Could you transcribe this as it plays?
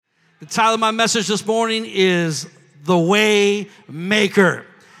The title of my message this morning is The Way Maker.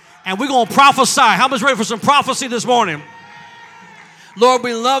 And we're going to prophesy. How much ready for some prophecy this morning? Lord,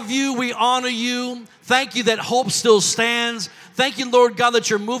 we love you. We honor you. Thank you that hope still stands. Thank you, Lord God, that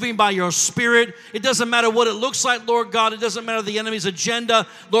you're moving by your Spirit. It doesn't matter what it looks like, Lord God. It doesn't matter the enemy's agenda.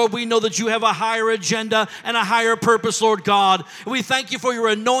 Lord, we know that you have a higher agenda and a higher purpose, Lord God. And we thank you for your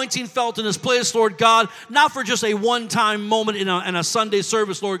anointing felt in this place, Lord God, not for just a one-time moment in a Sunday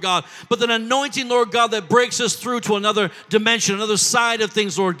service, Lord God, but an anointing, Lord God, that breaks us through to another dimension, another side of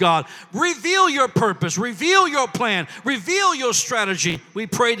things, Lord God. Reveal your purpose. Reveal your plan. Reveal your strategy. We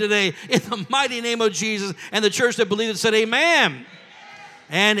pray today in the mighty name of Jesus, and the church that believed it said amen.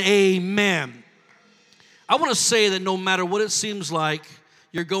 And amen. I want to say that no matter what it seems like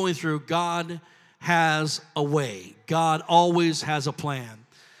you're going through, God has a way. God always has a plan.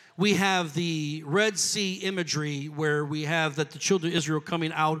 We have the Red Sea imagery where we have that the children of Israel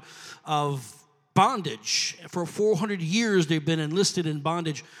coming out of bondage. For 400 years they've been enlisted in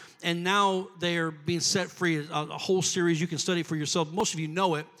bondage, and now they're being set free. A whole series you can study for yourself. Most of you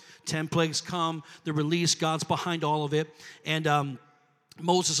know it. 10 plagues come, the release, God's behind all of it. And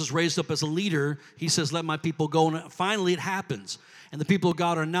Moses is raised up as a leader. He says, let my people go. And finally it happens. And the people of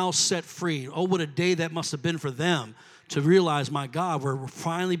God are now set free. Oh, what a day that must have been for them to realize, my God, we're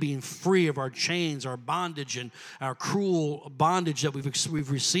finally being free of our chains, our bondage, and our cruel bondage that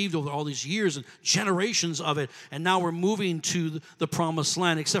we've received over all these years and generations of it. And now we're moving to the promised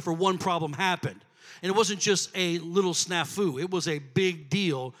land, except for one problem happened. And it wasn't just a little snafu. It was a big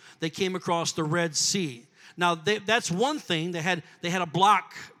deal. They came across the Red Sea. Now, that's one thing. They had a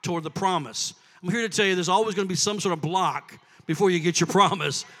block toward the promise. I'm here to tell you there's always going to be some sort of block before you get your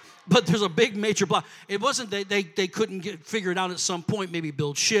promise. But there's a big major block. It wasn't they couldn't figure it out at some point, maybe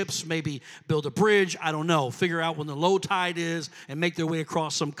build ships, maybe build a bridge, I don't know. Figure out when the low tide is and make their way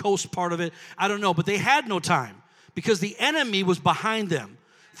across some coast part of it. I don't know. But they had no time because the enemy was behind them.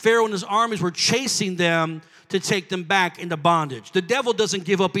 Pharaoh and his armies were chasing them to take them back into bondage. The devil doesn't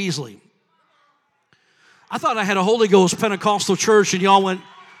give up easily. I thought I had a Holy Ghost Pentecostal church and y'all went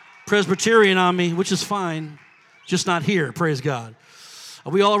Presbyterian on me, which is fine. Just not here, praise God.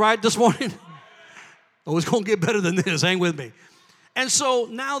 Are we all right this morning? Oh, it's going to get better than this. Hang with me. And so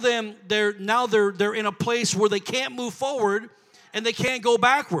now they're in a place where they can't move forward and they can't go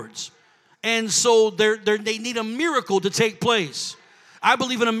backwards. And so they need a miracle to take place. I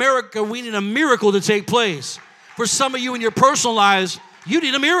believe in America, we need a miracle to take place. For some of you in your personal lives, you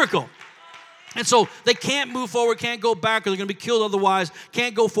need a miracle. And so they can't move forward, can't go back, or they're going to be killed otherwise.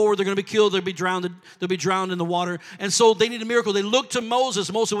 Can't go forward, they're going to be killed, they'll be drowned in the water. And so they need a miracle. They look to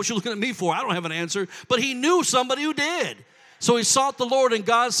Moses. Moses, what you looking at me for? I don't have an answer. But he knew somebody who did. So he sought the Lord, and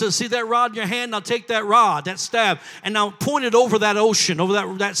God says, see that rod in your hand? Now take that rod, that staff, and now point it over that ocean,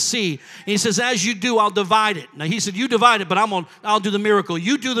 over that sea. And he says, as you do, I'll divide it. Now he said, you divide it, but I'll do the miracle.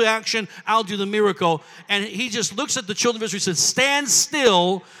 You do the action, I'll do the miracle. And he just looks at the children of Israel and says, stand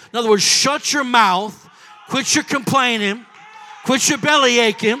still. In other words, shut your mouth, quit your complaining, quit your belly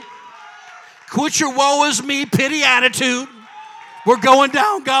aching, quit your woe is me, pity attitude. We're going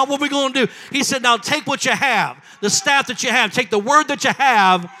down, God, what are we going to do? He said, now take what you have, the staff that you have, take the word that you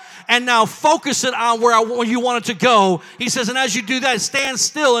have, and now focus it on where you want it to go. He says, and as you do that, stand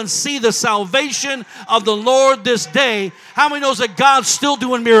still and see the salvation of the Lord this day. How many knows that God's still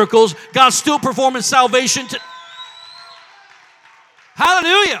doing miracles? God's still performing salvation.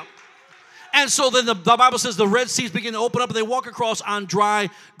 Hallelujah. And so then the Bible says the Red Seas begin to open up and they walk across on dry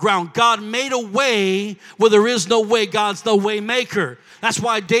ground. God made a way where there is no way. God's the way maker. That's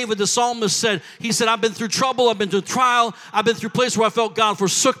why David the psalmist said, he said, I've been through trouble, I've been through trial, I've been through places where I felt God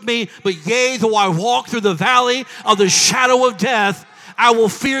forsook me, but yea, though I walk through the valley of the shadow of death, I will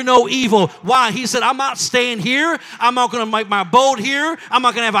fear no evil. Why? He said, I'm not staying here. I'm not going to make my boat here. I'm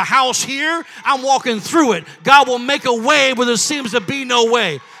not going to have a house here. I'm walking through it. God will make a way where there seems to be no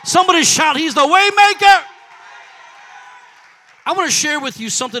way. Somebody shout, he's the way maker. I want to share with you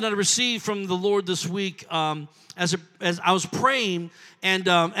something that I received from the Lord this week as I was praying. And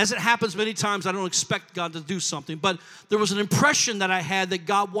as it happens many times, I don't expect God to do something. But there was an impression that I had that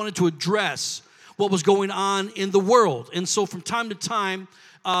God wanted to address what was going on in the world. And so from time to time,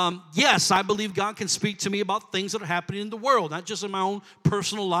 yes, I believe God can speak to me about things that are happening in the world, not just in my own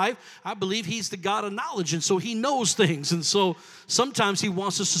personal life. I believe he's the God of knowledge, and so he knows things. And so sometimes he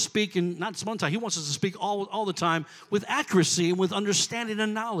wants us to speak, and not sometimes, he wants us to speak all the time with accuracy and with understanding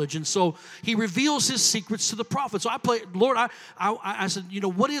and knowledge. And so he reveals his secrets to the prophet. So I pray, Lord, I said,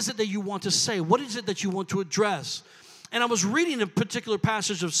 what is it that you want to say? What is it that you want to address? And I was reading a particular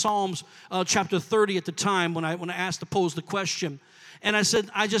passage of Psalms chapter 30 at the time when I asked to pose the question. And I said,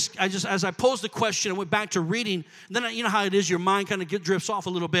 I just, as I posed the question, I went back to reading. And then, you know how it is, your mind kind of drifts off a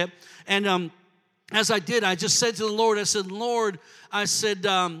little bit. And as I did, I just said to the Lord, I said, Lord, I said,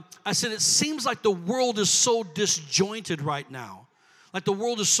 it seems like the world is so disjointed right now. Like the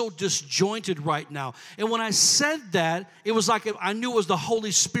world is so disjointed right now. And when I said that, it was like I knew it was the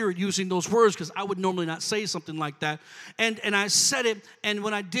Holy Spirit using those words, because I would normally not say something like that. And I said it, and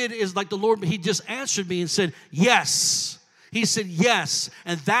when I did, is like the Lord, he just answered me and said, yes. He said, yes.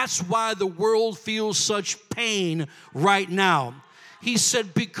 And that's why the world feels such pain right now. He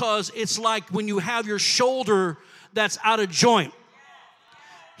said, because it's like when you have your shoulder that's out of joint.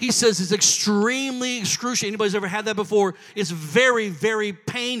 He says it's extremely excruciating. Anybody's ever had that before? It's very, very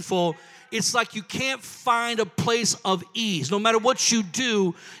painful. It's like you can't find a place of ease. No matter what you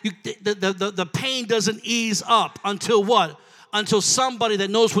do, the pain doesn't ease up until what? Until somebody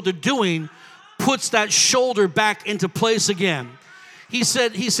that knows what they're doing puts that shoulder back into place again. He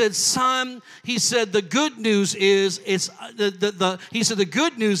said, son, he said, the good news is the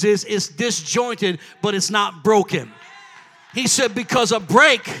good news is it's disjointed, but it's not broken. He said, because a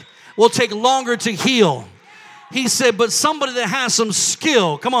break will take longer to heal. He said, but somebody that has some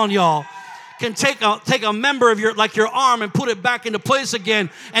skill, come on, y'all, can take a member of your arm and put it back into place again,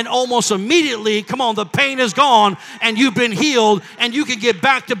 and almost immediately, come on, the pain is gone and you've been healed and you can get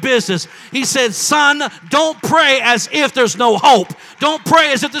back to business. He said, son, don't pray as if there's no hope. Don't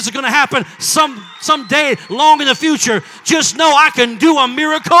pray as if this is going to happen someday long in the future. Just know I can do a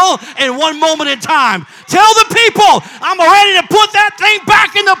miracle in one moment in time. Tell the people I'm ready to put that thing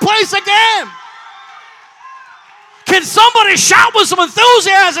back into place again. Can somebody shout with some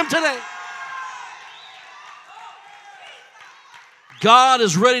enthusiasm today? God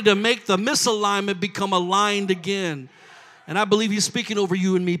is ready to make the misalignment become aligned again. And I believe he's speaking over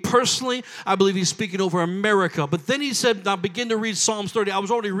you and me personally. I believe he's speaking over America. But then he said, now begin to read Psalms 30. I was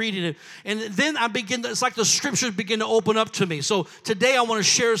already reading it. And then it's like the scriptures begin to open up to me. So today I want to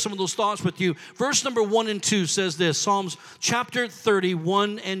share some of those thoughts with you. Verse number 1 and 2 says this. Psalms chapter 30,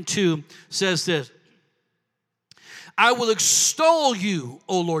 1 and 2 says this. I will extol you,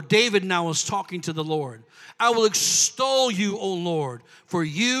 O Lord. David now is talking to the Lord. I will extol you, O Lord, for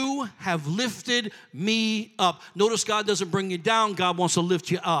you have lifted me up. Notice God doesn't bring you down. God wants to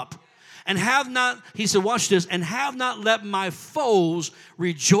lift you up. And have not, he said, watch this, and have not let my foes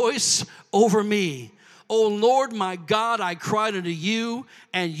rejoice over me. O Lord, my God, I cried unto you,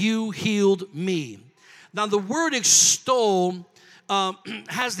 and you healed me. Now, the word extol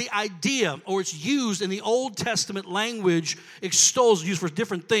has the idea, or it's used in the Old Testament language. Extol is used for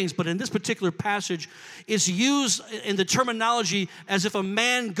different things, but in this particular passage, it's used in the terminology as if a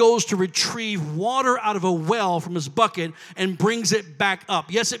man goes to retrieve water out of a well from his bucket and brings it back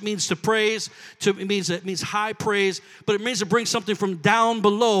up. Yes, it means to praise. It means high praise, but it means to bring something from down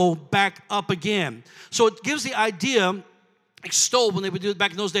below back up again. So it gives the idea. Extol, when they would do it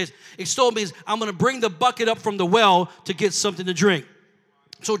back in those days, extol means I'm going to bring the bucket up from the well to get something to drink.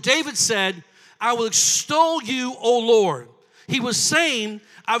 So David said, I will extol you, O Lord. He was saying,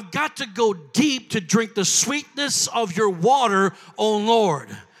 I've got to go deep to drink the sweetness of your water, O Lord.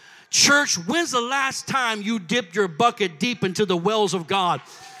 Church, when's the last time you dipped your bucket deep into the wells of God?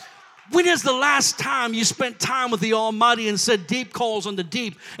 When is the last time you spent time with the Almighty and said, deep calls on the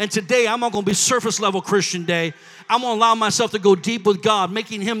deep? And today, I'm not going to be surface level Christian day. I'm going to allow myself to go deep with God,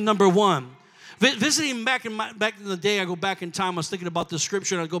 making him number one. Visiting back in the day, I go back in time. I was thinking about this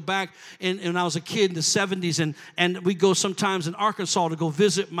scripture, and I go back when I was a kid in the 70s, and we go sometimes in Arkansas to go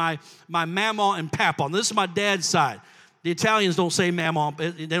visit my mama and papa. And this is my dad's side. The Italians don't say mama,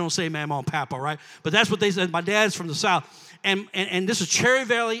 they don't say mama and papa, right? But that's what they said. My dad's from the South. And this is Cherry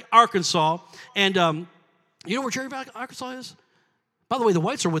Valley, Arkansas. And you know where Cherry Valley, Arkansas is? By the way, the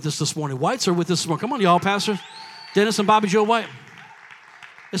Whites are with us this morning. Whites are with us this morning. Come on, y'all, pastors. Dennis and Bobby Joe White.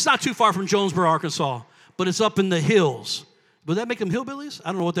 It's not too far from Jonesboro, Arkansas, but it's up in the hills. Would that make them hillbillies?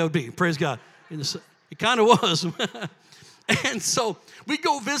 I don't know what that would be. Praise God. It kind of was. And so we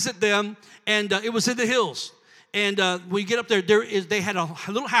go visit them, and it was in the hills. And we get up there. They had a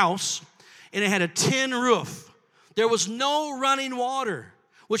little house, and it had a tin roof. There was no running water,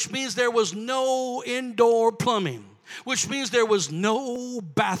 which means there was no indoor plumbing, which means there was no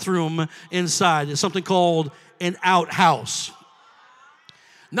bathroom inside. It's something called an outhouse.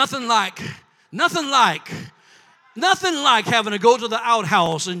 Nothing like having to go to the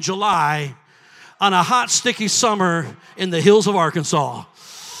outhouse in July on a hot, sticky summer in the hills of Arkansas.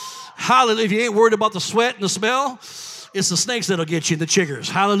 Hallelujah. If you ain't worried about the sweat and the smell, it's the snakes that'll get you and the chiggers.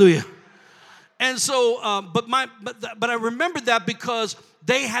 Hallelujah. And so, but I remembered that because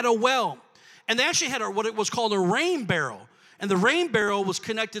they had a well. And they actually had what it was called a rain barrel. And the rain barrel was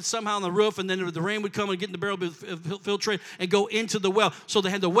connected somehow on the roof, and then the rain would come and get in the barrel, filtrate, and go into the well. So they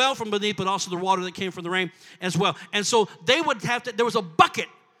had the well from beneath, but also the water that came from the rain as well. And so they would have to, there was a bucket.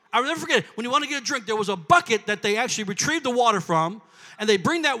 I'll never forget it. When you want to get a drink, there was a bucket that they actually retrieved the water from, and they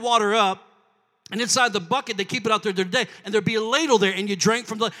bring that water up, and inside the bucket, they keep it out there day, and there'd be a ladle there, and you drank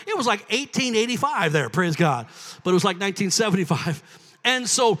from the, it was like 1885 there, praise God. But it was like 1975. And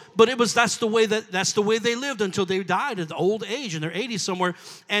so, but it was, that's the way they lived until they died at the old age, in their 80s somewhere.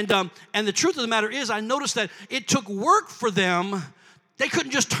 And the truth of the matter is, I noticed that it took work for them. They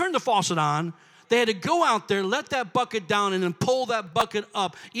couldn't just turn the faucet on. They had to go out there, let that bucket down, and then pull that bucket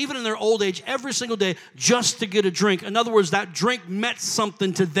up, even in their old age, every single day, just to get a drink. In other words, that drink meant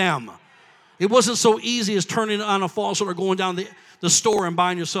something to them. It wasn't so easy as turning on a faucet or going down the store and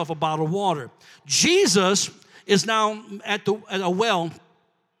buying yourself a bottle of water. Jesus is now at a well,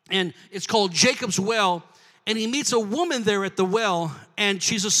 and it's called Jacob's Well, and he meets a woman there at the well, and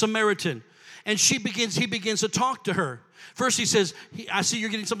she's a Samaritan. And he begins to talk to her. First he says, I see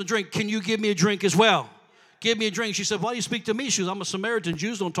you're getting something to drink. Can you give me a drink as well? Give me a drink. She said, why do you speak to me? She goes, I'm a Samaritan.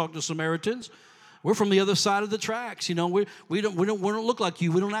 Jews don't talk to Samaritans. We're from the other side of the tracks. You know, we don't look like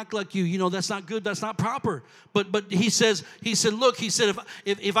you. We don't act like you. You know, that's not good. That's not proper. But he said, look,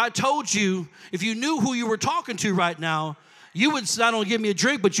 if I told you, if you knew who you were talking to right now, you would not only give me a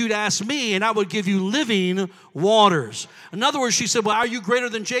drink, but you'd ask me, and I would give you living waters. In other words, she said, well, are you greater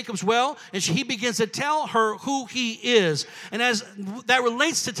than Jacob's well? And he begins to tell her who he is. And as that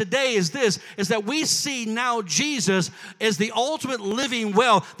relates to today is that we see now Jesus as the ultimate living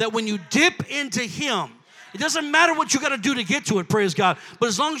well, that when you dip into him, it doesn't matter what you got to do to get to it, praise God. But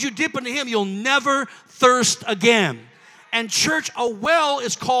as long as you dip into him, you'll never thirst again. And church, a well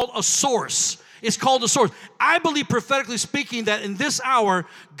is called a source. It's called a source. I believe, prophetically speaking, that in this hour,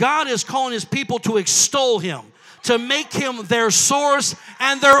 God is calling his people to extol him, to make him their source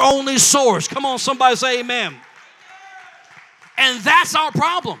and their only source. Come on, somebody say amen. And that's our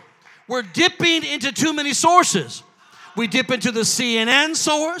problem. We're dipping into too many sources. We dip into the CNN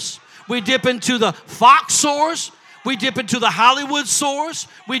source. We dip into the Fox source. We dip into the Hollywood source.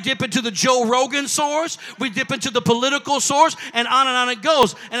 We dip into the Joe Rogan source. We dip into the political source, and on it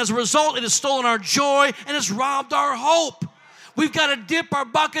goes. And as a result, it has stolen our joy and it's robbed our hope. We've got to dip our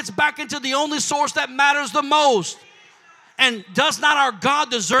buckets back into the only source that matters the most. And does not our God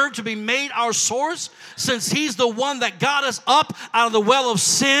deserve to be made our source, since he's the one that got us up out of the well of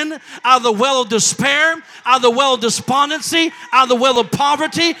sin, out of the well of despair, out of the well of despondency, out of the well of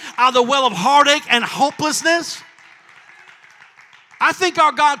poverty, out of the well of heartache and hopelessness? I think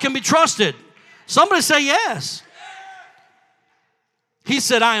our God can be trusted. Somebody say yes. He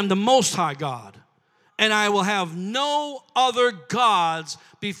said, I am the Most High God, and I will have no other gods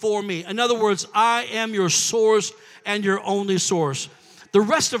before me. In other words, I am your source and your only source. The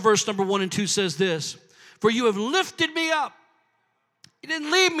rest of verse number 1 and 2 says this, for you have lifted me up. You didn't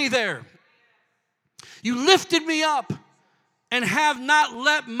leave me there. You lifted me up and have not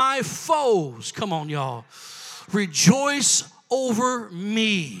let my foes, come on y'all, rejoice over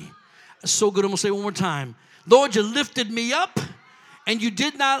me. That's so good. I'm going to say it one more time. Lord, you lifted me up, and you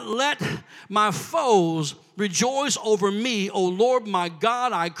did not let my foes rejoice over me. O Lord, my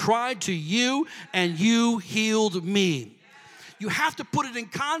God, I cried to you, and you healed me. You have to put it in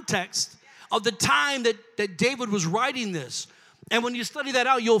context of the time that David was writing this. And when you study that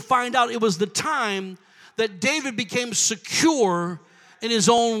out, you'll find out it was the time that David became secure in his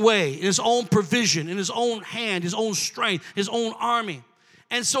own way, in his own provision, in his own hand, his own strength, his own army.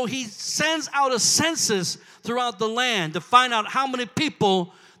 And so he sends out a census throughout the land to find out how many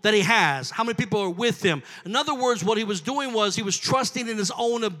people that he has, how many people are with him. In other words, what he was doing was he was trusting in his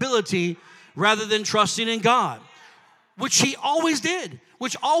own ability rather than trusting in God, which he always did,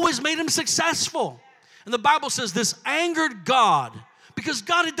 which always made him successful. And the Bible says this angered God because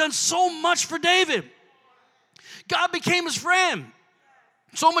God had done so much for David. God became his friend.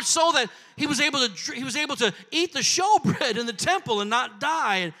 So much so that he was able to eat the showbread in the temple and not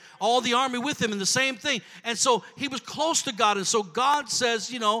die, and all the army with him, and the same thing. And so he was close to God. And so God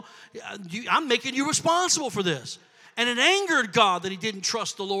says, I'm making you responsible for this. And it angered God that he didn't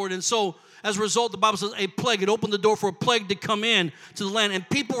trust the Lord. And so as a result, the Bible says a plague. It opened the door for a plague to come in to the land. And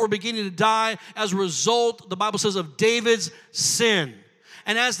people were beginning to die as a result, the Bible says, of David's sin.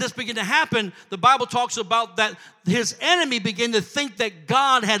 And as this began to happen, the Bible talks about that his enemy began to think that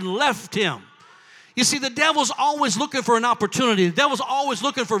God had left him. You see, the devil's always looking for an opportunity. The devil's always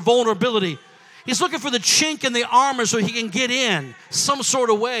looking for vulnerability. He's looking for the chink in the armor so he can get in some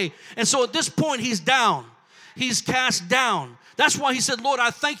sort of way. And so at this point, he's down. He's cast down. That's why he said, Lord, I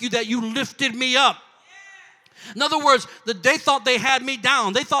thank you that you lifted me up. In other words, they thought they had me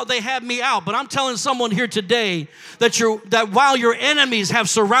down. They thought they had me out. But I'm telling someone here today that while your enemies have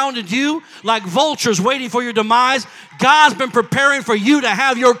surrounded you like vultures waiting for your demise, God's been preparing for you to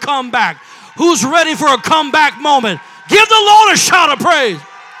have your comeback. Who's ready for a comeback moment? Give the Lord a shout of praise.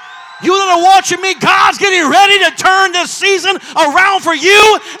 You that are watching me, God's getting ready to turn this season around for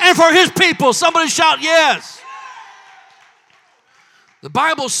you and for his people. Somebody shout yes. The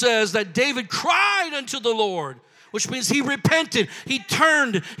Bible says that David cried unto the Lord, which means he repented. He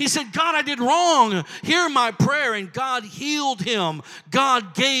turned. He said, God, I did wrong. Hear my prayer. And God healed him.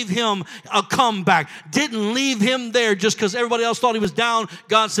 God gave him a comeback. Didn't leave him there just because everybody else thought he was down.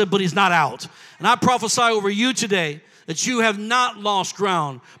 God said, but he's not out. And I prophesy over you today that you have not lost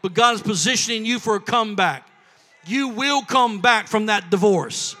ground, but God is positioning you for a comeback. You will come back from that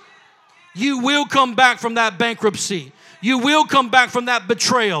divorce. You will come back from that bankruptcy. You will come back from that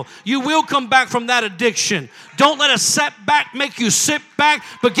betrayal. You will come back from that addiction. Don't let a setback make you sit back,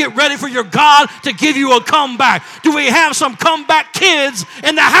 but get ready for your God to give you a comeback. Do we have some comeback kids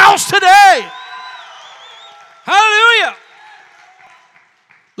in the house today? Hallelujah.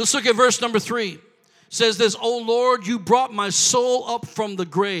 Let's look at verse number 3. It says this, O Lord, you brought my soul up from the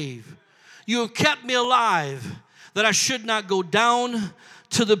grave. You have kept me alive that I should not go down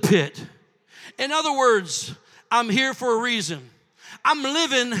to the pit. In other words, I'm here for a reason. I'm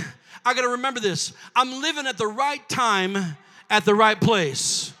living, I got to remember this. I'm living at the right time, at the right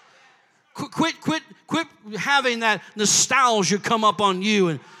place. Quit having that nostalgia come up on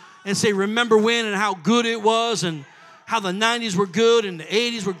you and say, remember when and how good it was and how the 90s were good and the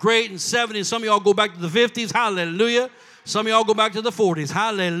 80s were great and 70s. Some of y'all go back to the 50s. Hallelujah. Some of y'all go back to the 40s.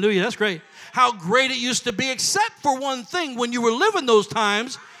 Hallelujah. That's great. How great it used to be, except for one thing. When you were living those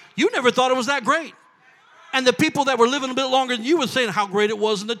times, you never thought it was that great. And the people that were living a bit longer than you were saying how great it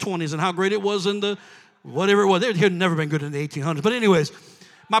was in the 20s and how great it was in the whatever it was. It had never been good in the 1800s. But anyways,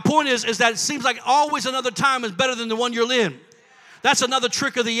 my point is that it seems like always another time is better than the one you're in. That's another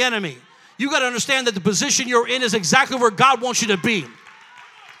trick of the enemy. You got to understand that the position you're in is exactly where God wants you to be.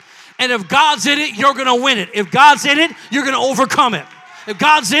 And if God's in it, you're going to win it. If God's in it, you're going to overcome it. If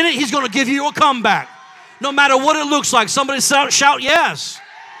God's in it, he's going to give you a comeback. No matter what it looks like. Somebody shout yes.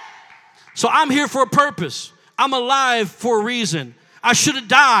 So I'm here for a purpose. I'm alive for a reason. I should have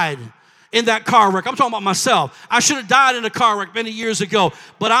died in that car wreck. I'm talking about myself. I should have died in a car wreck many years ago,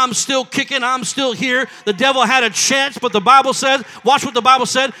 but I'm still kicking. I'm still here. The devil had a chance, but the Bible says, watch what the Bible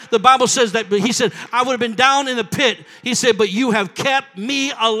said. The Bible says that he said, I would have been down in the pit. He said, but you have kept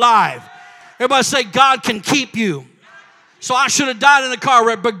me alive. Everybody say, God can keep you. So I should have died in a car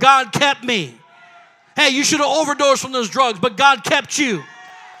wreck, but God kept me. Hey, you should have overdosed from those drugs, but God kept you.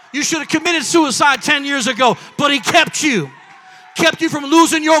 You should have committed suicide 10 years ago, but he kept you. Kept you from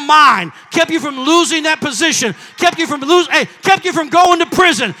losing your mind. Kept you from losing that position. Kept you from kept you from going to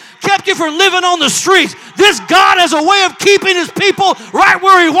prison. Kept you from living on the streets. This God has a way of keeping his people right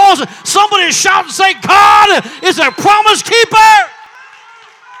where he wants it. Somebody shout and say, God is a promise keeper.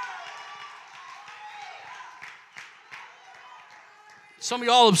 Some of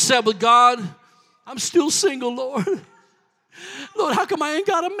y'all upset with God. I'm still single, Lord. Lord, how come I ain't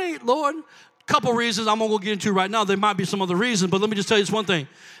got a mate, Lord? Couple reasons I'm going to get into right now. There might be some other reasons, but let me just tell you this one thing.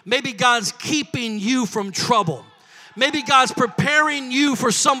 Maybe God's keeping you from trouble. Maybe God's preparing you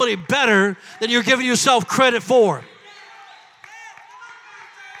for somebody better than you're giving yourself credit for.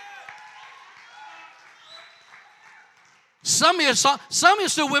 Some of you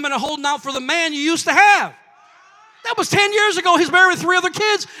still women are holding out for the man you used to have. That was 10 years ago. He's married with 3 other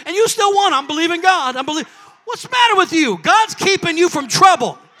kids, and you still want. I'm believing God. What's the matter with you? God's keeping you from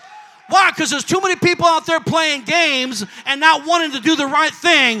trouble. Why? Because there's too many people out there playing games and not wanting to do the right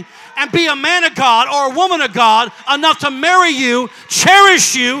thing and be a man of God or a woman of God enough to marry you,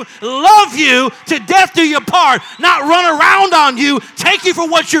 cherish you, love you, to death do you part, not run around on you, take you for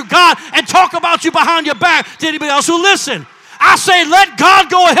what you got, and talk about you behind your back to anybody else who listen. I say, let God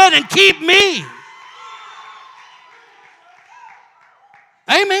go ahead and keep me.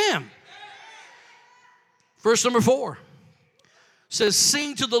 Amen. Verse number 4 says,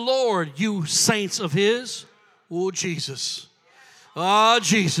 sing to the Lord, you saints of his. Oh, Jesus. Oh,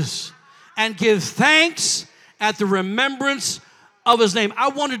 Jesus. And give thanks at the remembrance of his name. I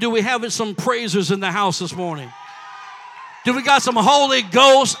wonder, do we have some praisers in the house this morning? Do we got some Holy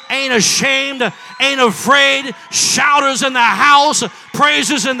Ghost, ain't ashamed, ain't afraid, shouters in the house,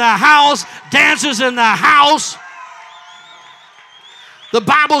 praisers in the house, dancers in the house? The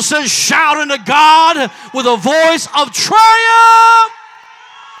Bible says, shout unto God with a voice of triumph.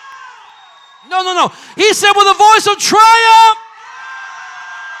 No. He said with a voice of triumph.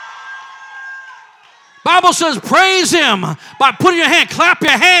 Bible says praise him by putting your hand, clap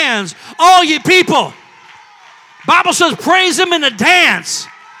your hands, all ye people. Bible says praise him in a dance.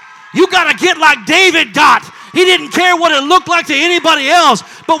 You got to get like David got. He didn't care what it looked like to anybody else.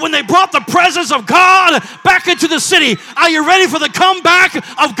 But when they brought the presence of God back into the city, are you ready for the comeback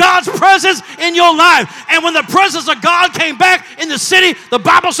of God's presence in your life? And when the presence of God came back in the city, the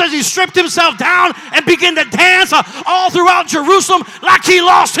Bible says he stripped himself down and began to dance all throughout Jerusalem like he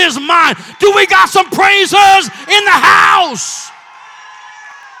lost his mind. Do we got some praisers in the house?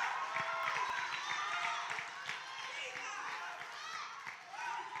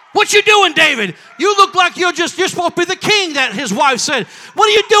 What you doing, David? You look like you're supposed to be the king, that his wife said. What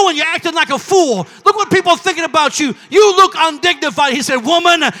are you doing? You're acting like a fool. Look what people are thinking about you. You look undignified. He said,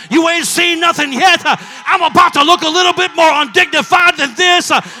 woman, you ain't seen nothing yet. I'm about to look a little bit more undignified than this.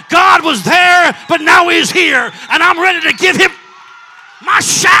 God was there, but now he's here. And I'm ready to give him my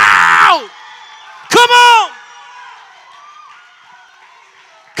shout. Come on.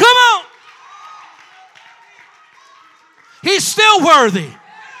 Come on. He's still worthy.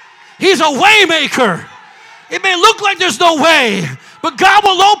 He's a way maker. It may look like there's no way, but God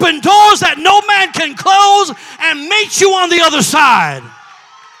will open doors that no man can close and meet you on the other side.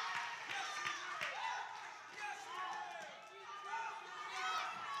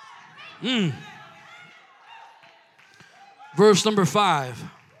 Verse number 5.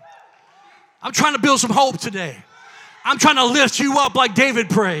 I'm trying to build some hope today. I'm trying to lift you up like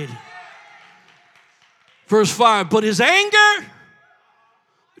David prayed. Verse 5, but his anger...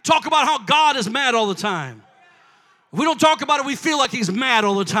 Talk about how God is mad all the time. If we don't talk about it, we feel like he's mad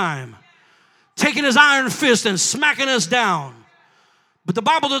all the time. Taking his iron fist and smacking us down. But the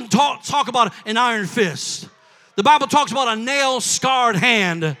Bible doesn't talk about an iron fist. The Bible talks about a nail-scarred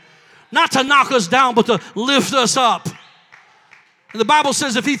hand. Not to knock us down, but to lift us up. And the Bible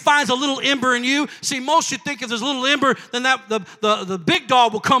says if he finds a little ember in you, see, most you think if there's a little ember, then the big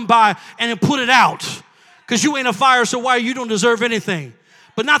dog will come by and put it out. Because you ain't a fire, so why you don't deserve anything.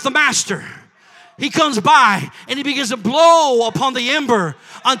 But not the master. He comes by and he begins to blow upon the ember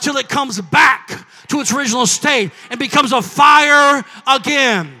until it comes back to its original state and becomes a fire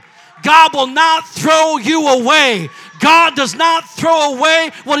again. God will not throw you away. God does not throw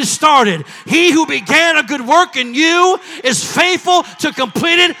away what he started. He who began a good work in you is faithful to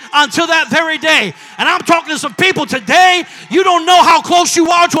complete it until that very day. And I'm talking to some people today, you don't know how close you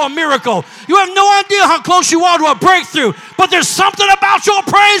are to a miracle. You have no idea how close you are to a breakthrough. But there's something about your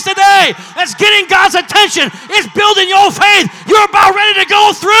praise today that's getting God's attention. It's building your faith. You're about ready to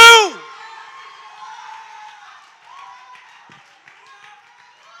go through.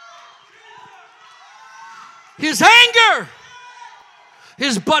 His anger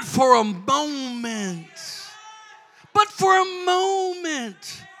is but for a moment. But for a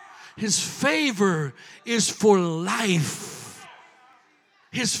moment. His favor is for life.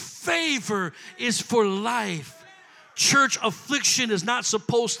 His favor is for life. Church, affliction is not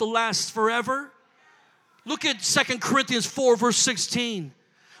supposed to last forever. Look at 2 Corinthians 4, verse 16.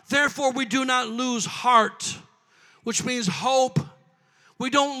 Therefore, we do not lose heart, which means hope. We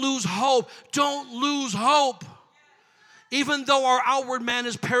don't lose hope. Don't lose hope. Even though our outward man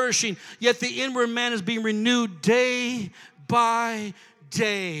is perishing, yet the inward man is being renewed day by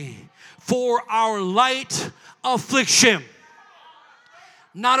day. For our light affliction,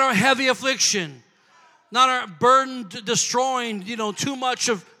 not our heavy affliction, not our burden destroying, too much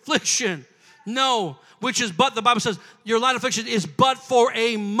affliction. No, which is but, the Bible says, your light affliction is but for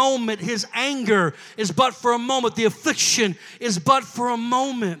a moment. His anger is but for a moment. The affliction is but for a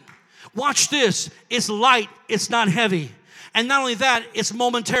moment. Watch this. It's light. It's not heavy. And not only that, it's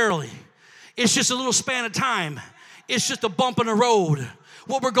momentarily. It's just a little span of time. It's just a bump in the road.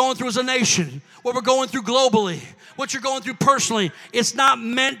 What we're going through as a nation, what we're going through globally, what you're going through personally, it's not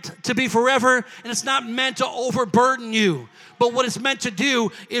meant to be forever, and it's not meant to overburden you. But what it's meant to do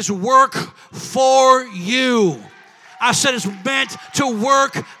is work for you. I said it's meant to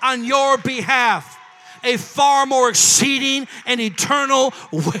work on your behalf. A far more exceeding and eternal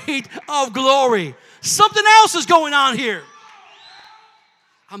weight of glory. Something else is going on here.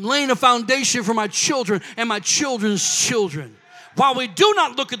 I'm laying a foundation for my children and my children's children. While we do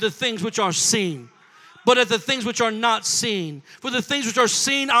not look at the things which are seen, but at the things which are not seen. For the things which are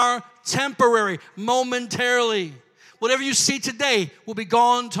seen are temporary, momentarily. Whatever you see today will be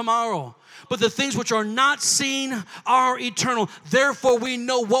gone tomorrow. But the things which are not seen are eternal. Therefore, we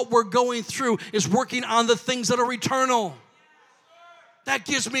know what we're going through is working on the things that are eternal. That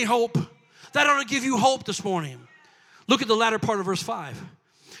gives me hope. That ought to give you hope this morning. Look at the latter part of verse 5.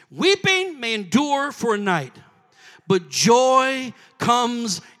 Weeping may endure for a night, but joy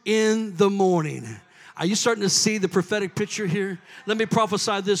comes in the morning. Are you starting to see the prophetic picture here? Let me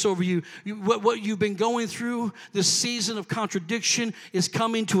prophesy this over you. What you've been going through, this season of contradiction is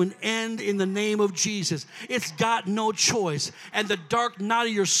coming to an end in the name of Jesus. It's got no choice. And the dark night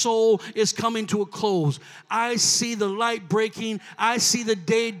of your soul is coming to a close. I see the light breaking. I see the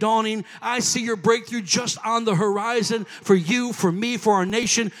day dawning. I see your breakthrough just on the horizon for you, for me, for our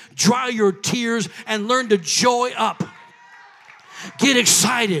nation. Dry your tears and learn to joy up. Get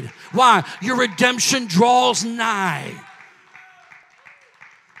excited. Why? Your redemption draws nigh.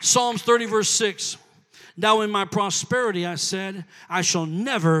 Psalms 30 verse 6. Now in my prosperity I said, I shall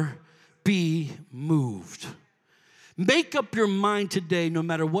never be moved. Make up your mind today, no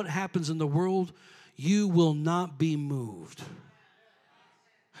matter what happens in the world, you will not be moved.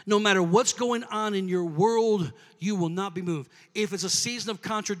 No matter what's going on in your world, you will not be moved. If it's a season of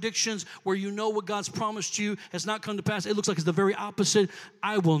contradictions where you know what God's promised you has not come to pass, it looks like it's the very opposite.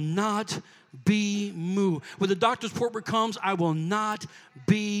 I will not be moved. When the doctor's report comes, I will not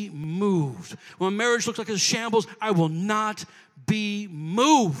be moved. When marriage looks like it's shambles, I will not be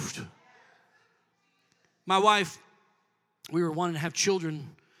moved. My wife, we were wanting to have children,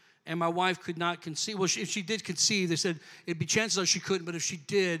 and my wife could not conceive. Well, if she did conceive, they said it'd be chances are she couldn't, but if she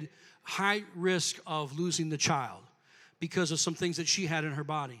did, high risk of losing the child because of some things that she had in her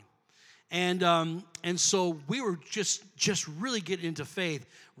body. And so we were just really getting into faith,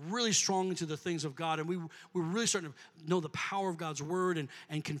 really strong into the things of God, and we were really starting to know the power of God's word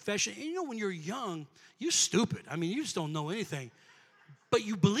and confession. And you know, when you're young, you're stupid. I mean, you just don't know anything, but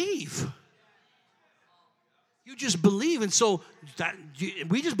you believe. You just believe, and so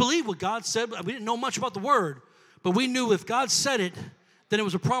we just believe what God said. We didn't know much about the word, but we knew if God said it, then it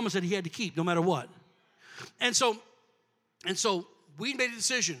was a promise that he had to keep no matter what. And so we made a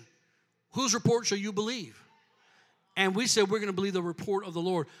decision. Whose report shall you believe? And we said we're going to believe the report of the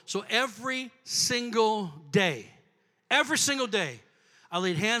Lord. So every single day, I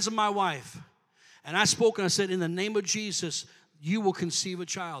laid hands on my wife, and I spoke and I said, in the name of Jesus, you will conceive a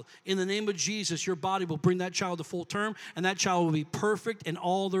child. In the name of Jesus, your body will bring that child to full term, and that child will be perfect in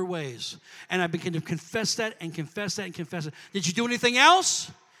all their ways. And I began to confess that and confess that and confess it. Did you do anything else?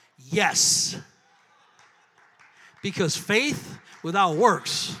 Yes. Because faith without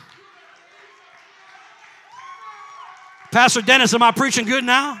works. Pastor Dennis, am I preaching good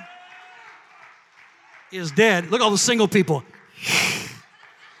now? Is dead. Look at all the single people.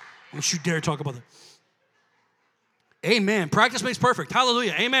 Don't you dare talk about that. Amen. Practice makes perfect.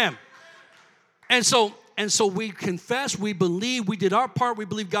 Hallelujah. Amen. And so we confess, we believe, we did our part, we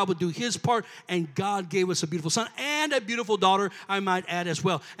believe God would do his part, and God gave us a beautiful son and a beautiful daughter, I might add as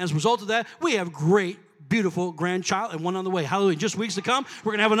well. And as a result of that, we have great, beautiful grandchild and one on the way. Hallelujah. Just weeks to come,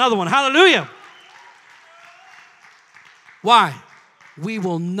 we're going to have another one. Hallelujah. Why? We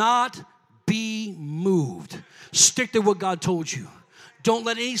will not be moved. Stick to what God told you. Don't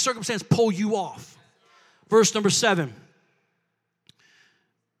let any circumstance pull you off. Verse number 7.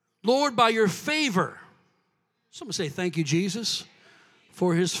 Lord, by your favor. Someone say, thank you, Jesus,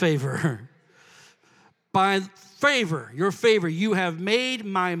 for his favor. By favor, your favor, you have made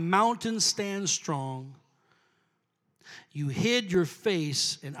my mountain stand strong. You hid your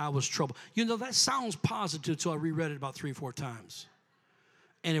face, and I was troubled. You know, that sounds positive until I reread it about 3 or 4 times.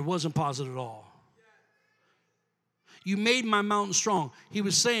 And it wasn't positive at all. You made my mountain strong. He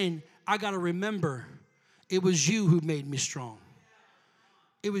was saying, I got to remember, it was you who made me strong.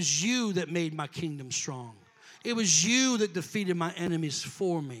 It was you that made my kingdom strong. It was you that defeated my enemies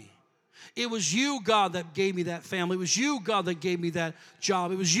for me. It was you, God, that gave me that family. It was you, God, that gave me that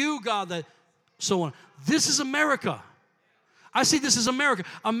job. It was you, God, that so on. This is America. I see this as America.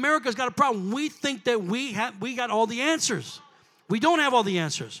 America's got a problem. We think that we got all the answers. We don't have all the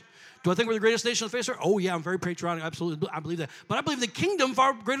answers. Do I think we're the greatest nation on the face of the earth? Oh, yeah, I'm very patriotic. Absolutely, I believe that. But I believe the kingdom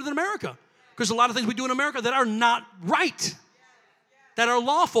far greater than America. Because a lot of things we do in America that are not right. That are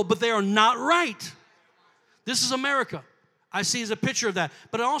lawful, but they are not right. This is America. I see as a picture of that.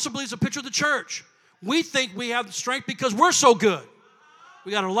 But I also believe it's a picture of the church. We think we have the strength because we're so good.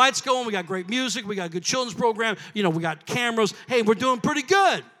 We got our lights going. We got great music. We got a good children's program. You know, we got cameras. Hey, we're doing pretty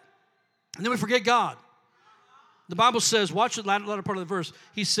good. And then we forget God. The Bible says, watch the latter part of the verse.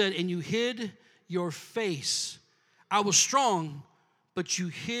 He said, and you hid your face. I was strong, but you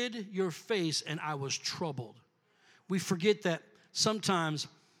hid your face, and I was troubled. We forget that sometimes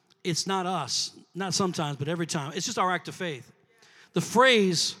it's not us. Not sometimes, but every time. It's just our act of faith. The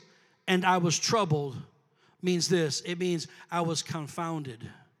phrase, and I was troubled, means this. It means I was confounded.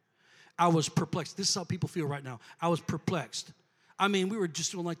 I was perplexed. This is how people feel right now. I was perplexed. I mean, we were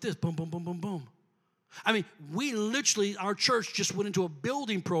just doing like this. Boom, boom, boom, boom, boom. I mean, we literally, our church just went into a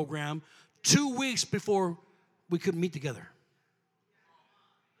building program 2 weeks before we could meet together.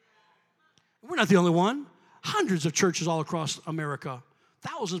 We're not the only one. Hundreds of churches all across America.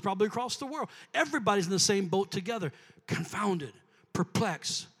 Thousands probably across the world. Everybody's in the same boat together. Confounded,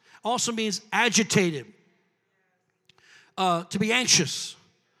 perplexed. Also means agitated. To be anxious,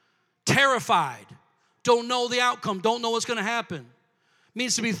 terrified, don't know the outcome, don't know what's going to happen.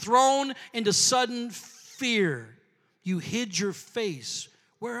 Means to be thrown into sudden fear. You hid your face.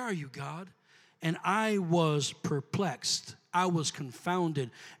 Where are you, God? And I was perplexed. I was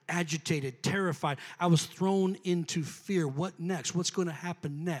confounded, agitated, terrified. I was thrown into fear. What next? What's going to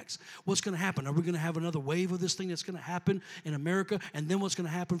happen next? What's going to happen? Are we going to have another wave of this thing that's going to happen in America? And then what's going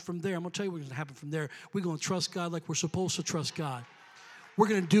to happen from there? I'm going to tell you what's going to happen from there. We're going to trust God like we're supposed to trust God. We're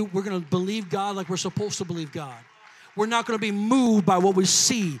going to believe God like we're supposed to believe God. We're not going to be moved by what we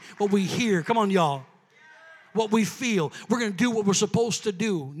see, what we hear. Come on, y'all. What we feel. We're going to do what we're supposed to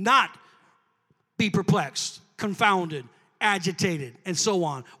do, not be perplexed, confounded, agitated, and so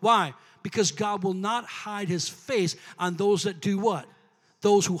on. Why? Because God will not hide his face on those that do what?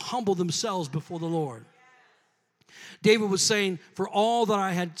 Those who humble themselves before the Lord. David was saying, for all that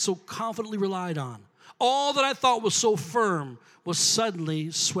I had so confidently relied on, all that I thought was so firm was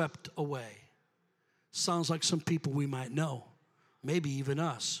suddenly swept away. Sounds like some people we might know, maybe even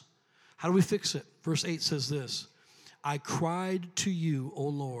us. How do we fix it? Verse 8 says this, I cried to you, O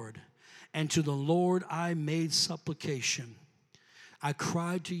Lord, and to the Lord I made supplication. I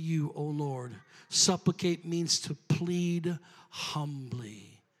cried to you, O Lord. Supplicate means to plead humbly.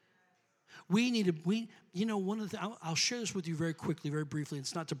 One of the, I'll share this with you very quickly, very briefly.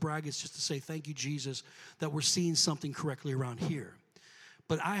 It's not to brag, it's just to say thank you, Jesus, that we're seeing something correctly around here.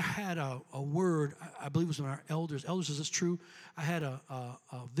 But I had a word, I believe it was from our elders. Elders, is this true? I had a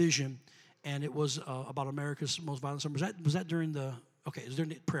vision, and it was about America's most violent summer. Was that during it was during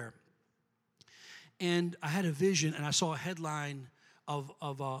the prayer. And I had a vision, and I saw a headline of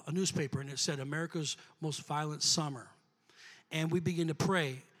a newspaper, and it said, America's most violent summer. And we began to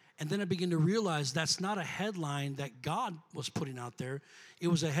pray. And then I began to realize that's not a headline that God was putting out there. It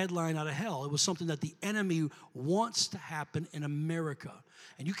was a headline out of hell. It was something that the enemy wants to happen in America.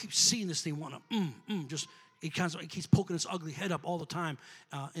 And you keep seeing this thing want to, it keeps poking its ugly head up all the time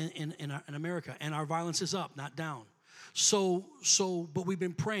in America. And our violence is up, not down. But we've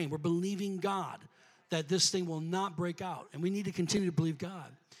been praying. We're believing God that this thing will not break out. And we need to continue to believe God.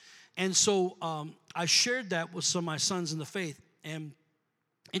 And so I shared that with some of my sons in the faith. And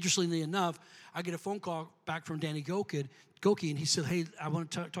interestingly enough, I get a phone call back from Danny Goki, and he said, hey, I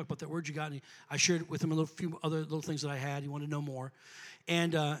want to talk about that word you got. And I shared with him a few other little things that I had. He wanted to know more.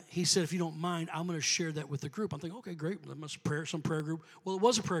 And he said, if you don't mind, I'm going to share that with the group. I'm thinking, okay, great. Some prayer group. Well, it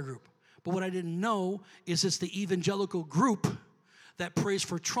was a prayer group. But what I didn't know is it's the evangelical group that prays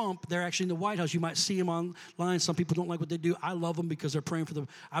for Trump. They're actually in the White House. You might see them online. Some people don't like what they do. I love them because they're praying for them.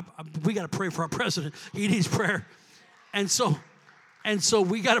 We got to pray for our president. He needs prayer. And so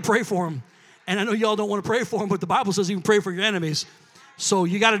we got to pray for him. And I know y'all don't want to pray for him, but the Bible says even pray for your enemies. So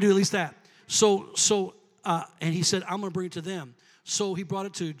you got to do at least that. And he said, I'm going to bring it to them. So he brought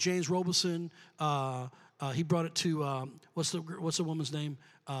it to James Robeson. He brought it to, what's the woman's name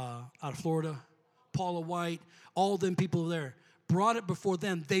out of Florida? Paula White. All them people there. Brought it before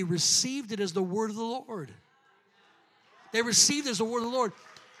them. They received it as the word of the Lord. They received it as the word of the Lord.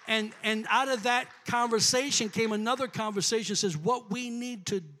 And out of that conversation came another conversation that says what we need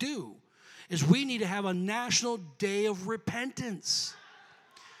to do is we need to have a national day of repentance.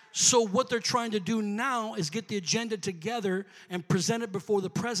 So what they're trying to do now is get the agenda together and present it before the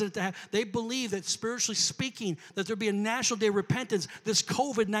president. They believe that spiritually speaking, that there'll be a national day of repentance. This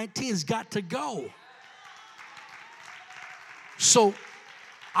COVID-19 has got to go. So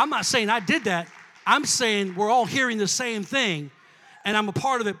I'm not saying I did that. I'm saying we're all hearing the same thing, and I'm a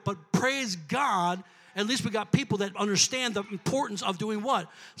part of it. But praise God, at least we got people that understand the importance of doing what?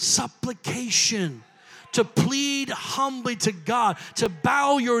 Supplication. To plead humbly to God, to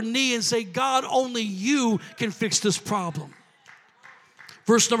bow your knee and say, God, only you can fix this problem.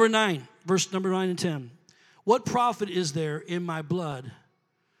 Verse number 9 and 10. What profit is there in my blood?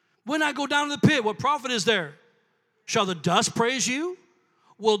 When I go down to the pit, what profit is there? Shall the dust praise you?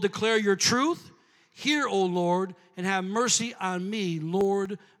 Will declare your truth? Hear, O Lord, and have mercy on me,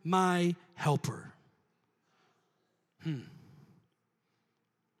 Lord, my helper.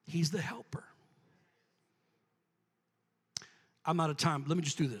 He's the helper. I'm out of time. Let me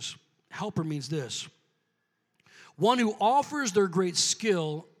just do this. Helper means this. One who offers their great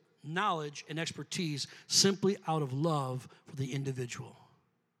skill, knowledge, and expertise simply out of love for the individual.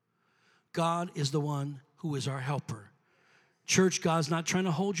 God is the one who is our helper. Church, God's not trying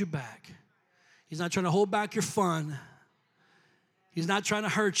to hold you back. He's not trying to hold back your fun. He's not trying to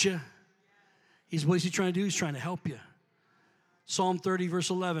hurt you. What is he trying to do? He's trying to help you. Psalm 30, verse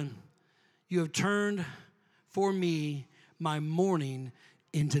 11. You have turned for me my mourning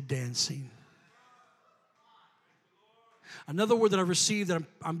into dancing. Another word that I received that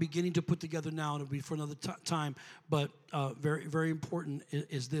I'm beginning to put together now, and it'll be for another time, but very, very important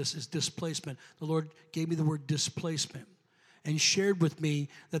is displacement. The Lord gave me the word displacement and shared with me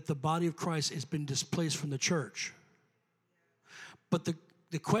that the body of Christ has been displaced from the church. But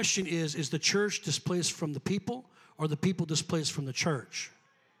the question is the church displaced from the people or the people displaced from the church?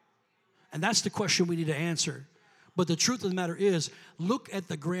 And that's the question we need to answer. But the truth of the matter is, look at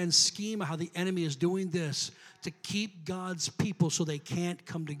the grand scheme of how the enemy is doing this to keep God's people so they can't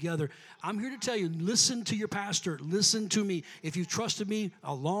come together. I'm here to tell you, listen to your pastor. Listen to me. If you've trusted me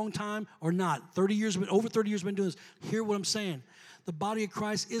a long time or not, over 30 years I've been doing this, hear what I'm saying. The body of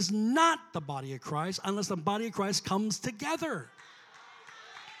Christ is not the body of Christ unless the body of Christ comes together.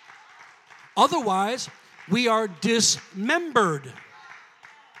 Otherwise, we are dismembered.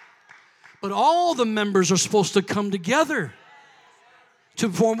 But all the members are supposed to come together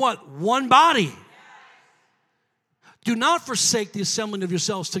to form what? One body. Do not forsake the assembling of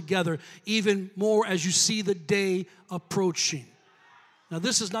yourselves together, even more as you see the day approaching. Now,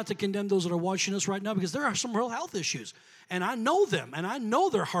 this is not to condemn those that are watching us right now, because there are some real health issues. And I know them, and I know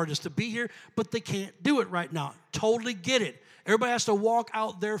their heart is to be here, but they can't do it right now. Totally get it. Everybody has to walk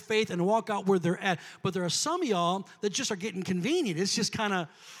out their faith and walk out where they're at. But there are some of y'all that just are getting convenient. It's just kind of...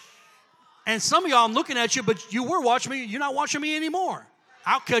 And some of y'all, I'm looking at you, but you were watching me. You're not watching me anymore.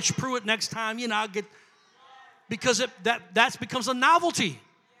 I'll catch Pruitt next time. I'll get... Because that becomes a novelty.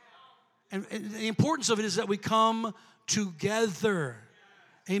 And the importance of it is that we come together.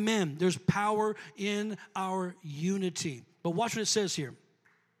 Amen. There's power in our unity. But watch what it says here.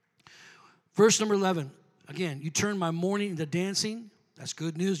 Verse number 11. Again, you turn my mourning into dancing. That's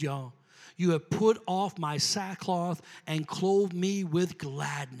good news, y'all. You have put off my sackcloth and clothed me with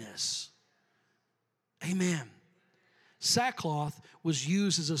gladness. Amen. Sackcloth was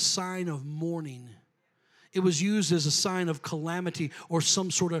used as a sign of mourning. It was used as a sign of calamity or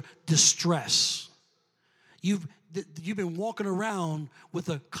some sort of distress. You've been walking around with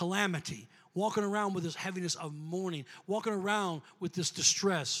a calamity, walking around with this heaviness of mourning, walking around with this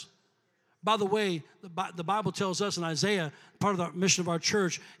distress. By the way, the Bible tells us in Isaiah, part of the mission of our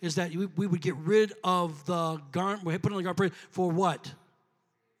church is that we would get rid of the garment, we put on the garment for what?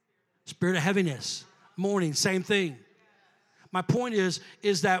 Spirit of heaviness. Mourning, same thing. My point is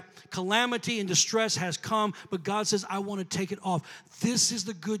that calamity and distress has come, but God says, I want to take it off. This is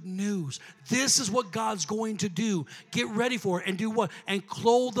the good news. This is what God's going to do. Get ready for it and do what? And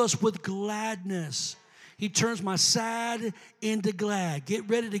clothe us with gladness. He turns my sad into glad. Get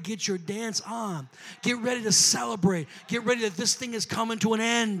ready to get your dance on. Get ready to celebrate. Get ready that this thing is coming to an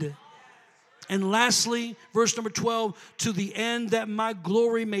end. And lastly, verse number 12, to the end that my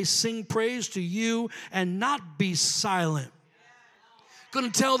glory may sing praise to you and not be silent. Going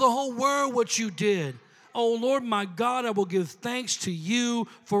to tell the whole world what you did. Oh, Lord, my God, I will give thanks to you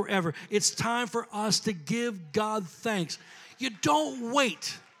forever. It's time for us to give God thanks. You don't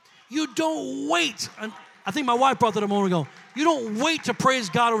wait. You don't wait. I think my wife brought that a moment ago. You don't wait to praise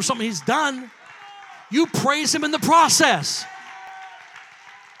God over something he's done. You praise him in the process.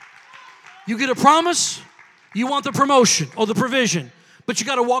 You get a promise, you want the promotion or the provision, but you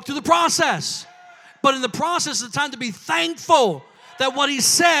got to walk through the process. But in the process, it's time to be thankful that what he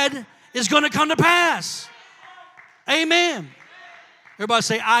said is going to come to pass. Amen. Everybody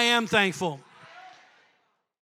say, I am thankful.